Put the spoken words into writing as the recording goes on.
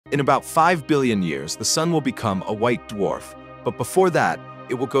In about 5 billion years, the Sun will become a white dwarf, but before that,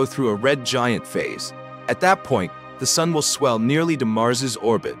 it will go through a red giant phase. At that point, the Sun will swell nearly to Mars's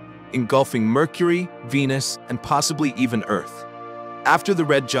orbit, engulfing Mercury, Venus, and possibly even Earth. After the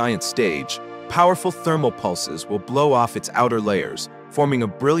red giant stage, powerful thermal pulses will blow off its outer layers, forming a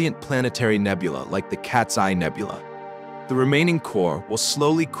brilliant planetary nebula like the Cat's Eye Nebula. The remaining core will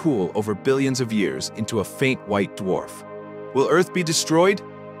slowly cool over billions of years into a faint white dwarf. Will Earth be destroyed?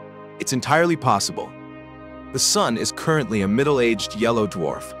 It's entirely possible. The Sun is currently a middle-aged yellow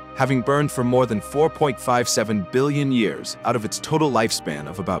dwarf, having burned for more than 4.57 billion years out of its total lifespan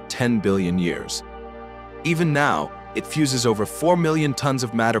of about 10 billion years. Even now, it fuses over 4 million tons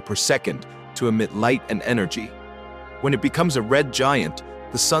of matter per second to emit light and energy. When it becomes a red giant,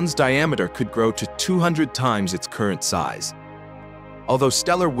 the Sun's diameter could grow to 200 times its current size. Although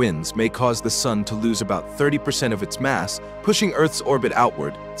stellar winds may cause the Sun to lose about 30% of its mass, pushing Earth's orbit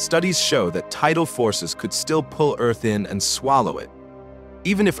outward, studies show that tidal forces could still pull Earth in and swallow it.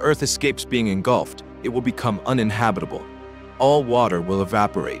 Even if Earth escapes being engulfed, it will become uninhabitable. All water will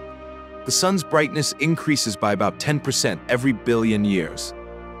evaporate. The Sun's brightness increases by about 10% every billion years.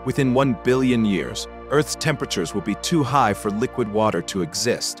 Within 1 billion years, Earth's temperatures will be too high for liquid water to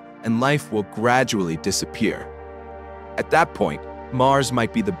exist, and life will gradually disappear. At that point, Mars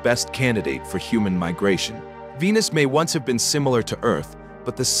might be the best candidate for human migration. Venus may once have been similar to Earth,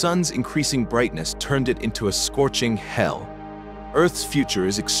 but the Sun's increasing brightness turned it into a scorching hell. Earth's future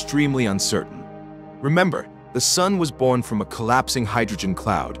is extremely uncertain. Remember, the Sun was born from a collapsing hydrogen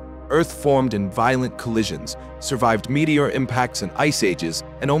cloud. Earth formed in violent collisions, survived meteor impacts and ice ages,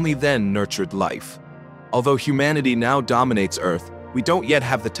 and only then nurtured life. Although humanity now dominates Earth, we don't yet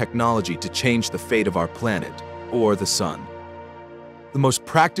have the technology to change the fate of our planet, or the Sun. The most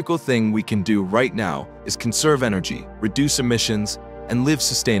practical thing we can do right now is conserve energy, reduce emissions, and live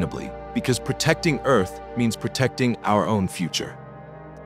sustainably, because protecting Earth means protecting our own future.